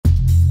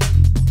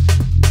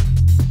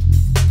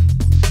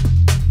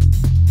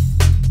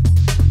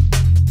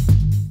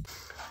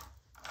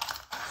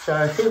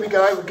So here we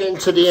go, we're getting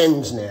to the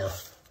ends now.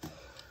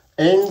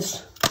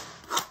 Ends,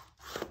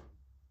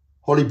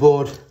 holly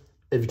board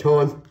every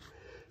time.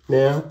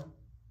 Now,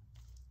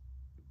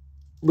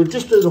 we'll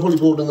just do the holly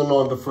board and the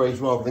 9x3s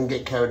rather than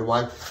get carried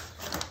away.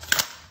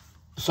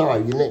 So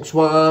your next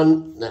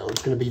one, that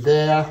one's going to be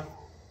there.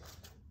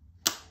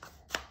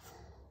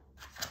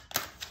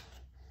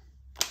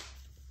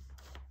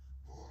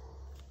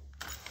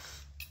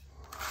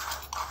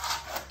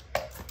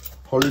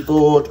 Holly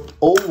board,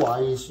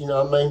 always, you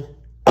know what I mean?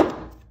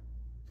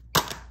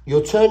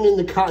 You're turning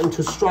the cut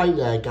into straight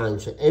there again,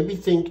 so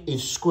everything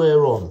is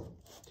square on.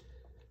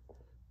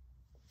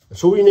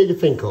 That's all you need to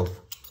think of.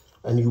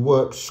 And you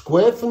work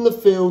square from the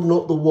field,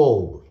 not the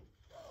wall.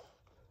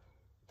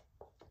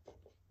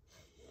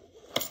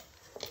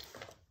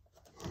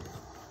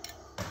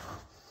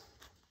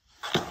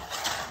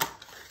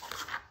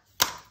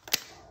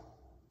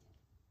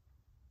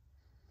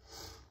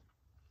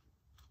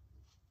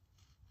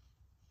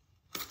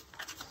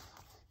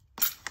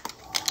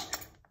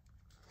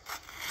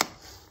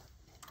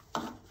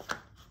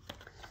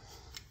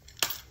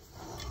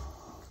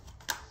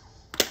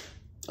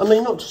 I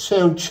mean, not to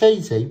sound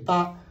cheesy,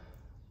 but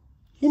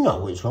you know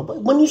what it's like.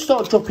 But when you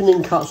start dropping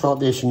in cuts like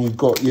this and you've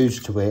got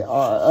used to it,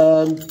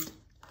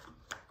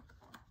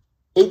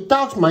 it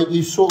does make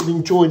you sort of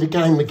enjoy the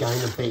game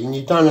again a bit, and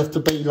you don't have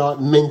to be like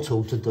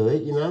mental to do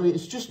it, you know.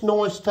 It's just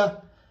nice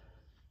to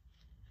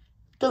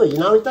do it, you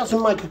know. It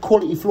doesn't make a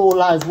quality floor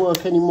layers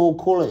work any more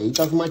quality. It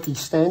doesn't make his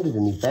standard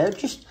any better.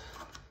 Just,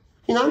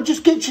 you know,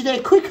 just gets you there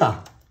quicker.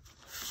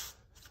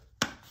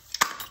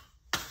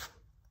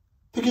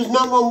 Because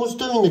no one was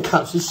doing the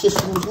cuts. This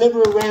system was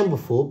never around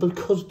before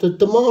because the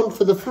demand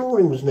for the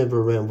flooring was never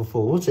around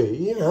before, was it?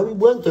 You know, we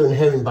weren't doing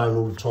herringbone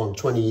all the time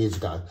 20 years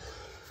ago.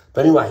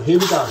 But anyway, here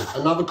we go.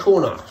 Another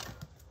corner.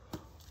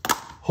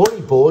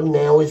 Holly board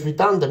now is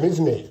redundant,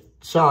 isn't it?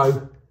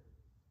 So,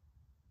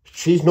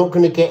 she's not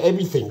going to get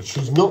everything.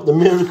 She's not the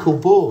miracle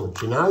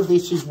board, you know.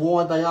 This is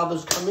why the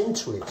others come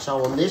into it.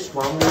 So on this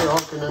one, we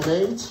are going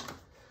to need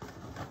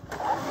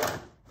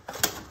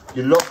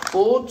your lock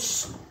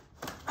boards.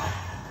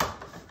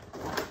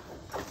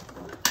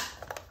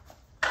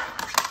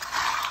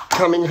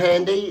 Come in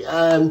handy.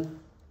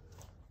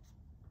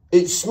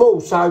 It's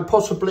small, so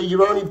possibly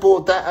your only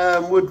board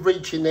that would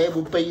reach in there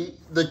would be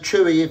the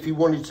Chewy if you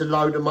wanted to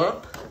load them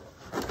up.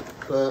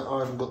 But I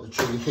haven't got the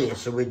Chewy here,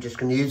 so we're just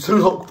going to use the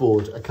lock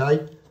board,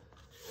 okay?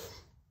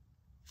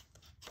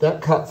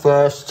 That cut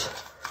first.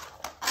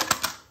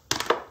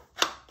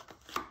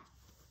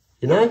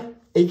 You know,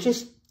 it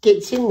just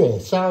gets in there.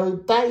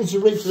 So that is the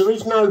reason. There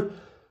is no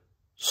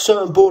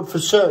certain board for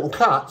certain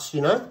cuts,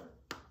 you know.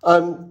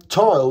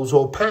 Tiles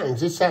or patterns,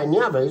 this, that and the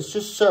other. It's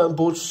just certain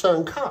boards for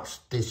certain cuts.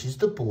 This is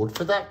the board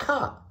for that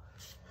cut.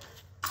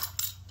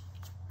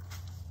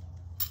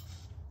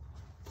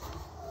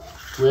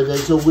 Where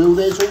there's a will,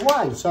 there's a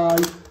way. So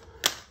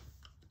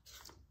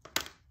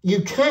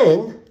you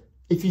can,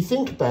 if you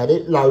think about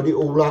it, load it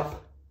all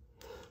up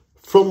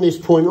from this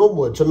point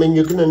onwards. I mean,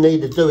 you're going to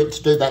need to do it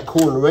to do that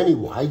corner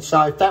anyway.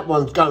 So if that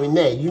one's going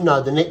there, you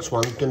know the next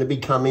one's going to be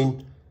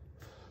coming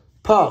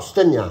past,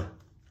 don't you?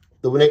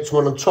 The next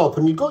one on top,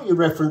 and you've got your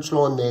reference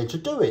line there to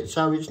do it,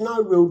 so it's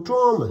no real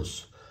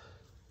dramas.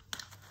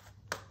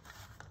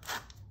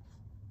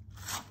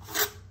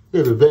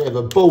 A bit of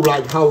a ball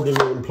ache holding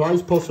it in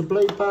place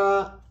possibly,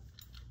 but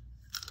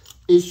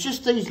it's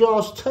just these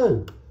last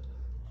two.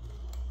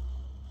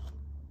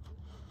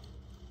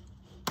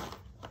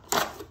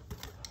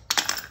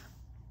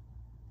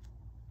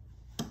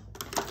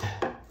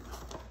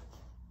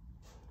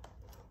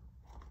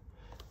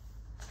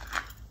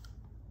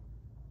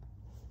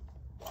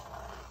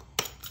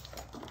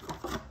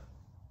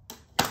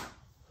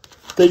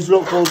 These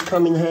lock boards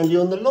come in handy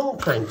on the long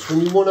planks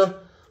when you want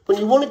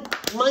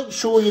to make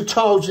sure your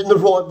tile's in the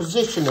right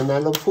position and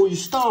that before you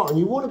start. And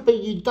you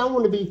don't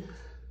want to be,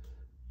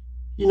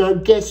 you know,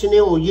 guessing it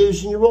or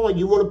using your eye.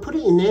 You want to put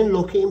it in there and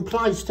lock it in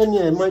place, don't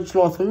you? It makes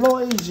life a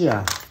lot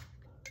easier.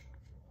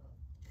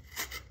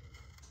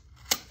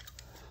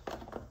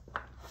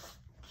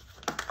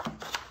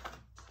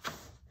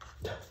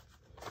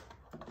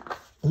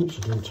 Oops,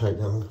 I didn't take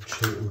that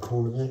cheating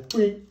corner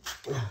there.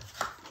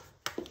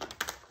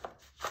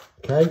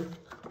 Okay,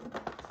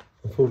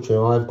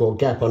 unfortunately I've got a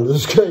gap under the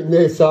screen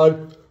there,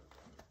 so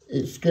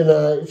it's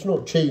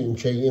not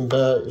cheating,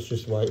 but it's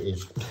just the way it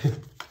is.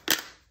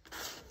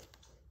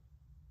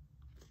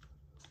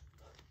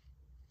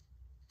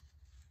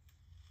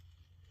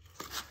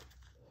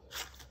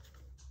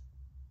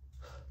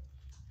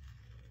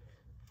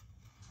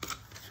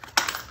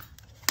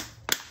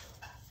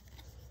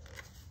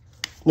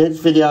 Next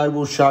video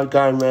will show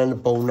going around the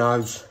ball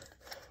nose.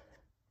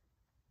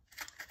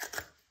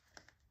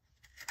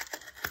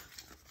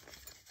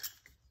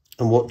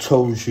 And what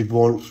tools you'd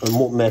want and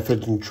what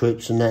methods and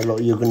tricks and that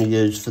lot you're going to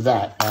use for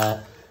that.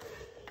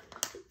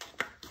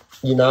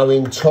 You know,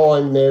 in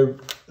time there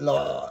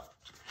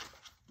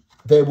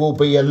will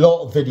be a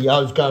lot of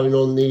videos going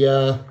on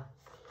the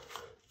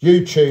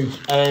YouTube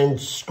and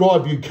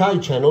Scribe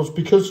UK channels,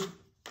 because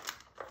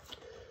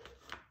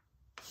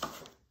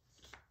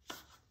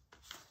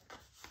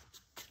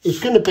it's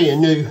going to be a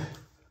new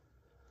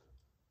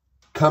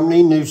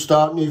company, new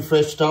start, new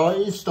fresh start.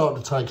 It's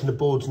started taking the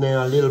boards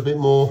now a little bit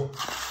more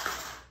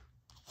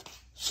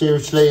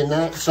seriously and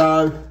that.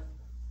 So,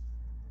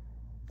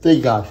 there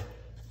you go.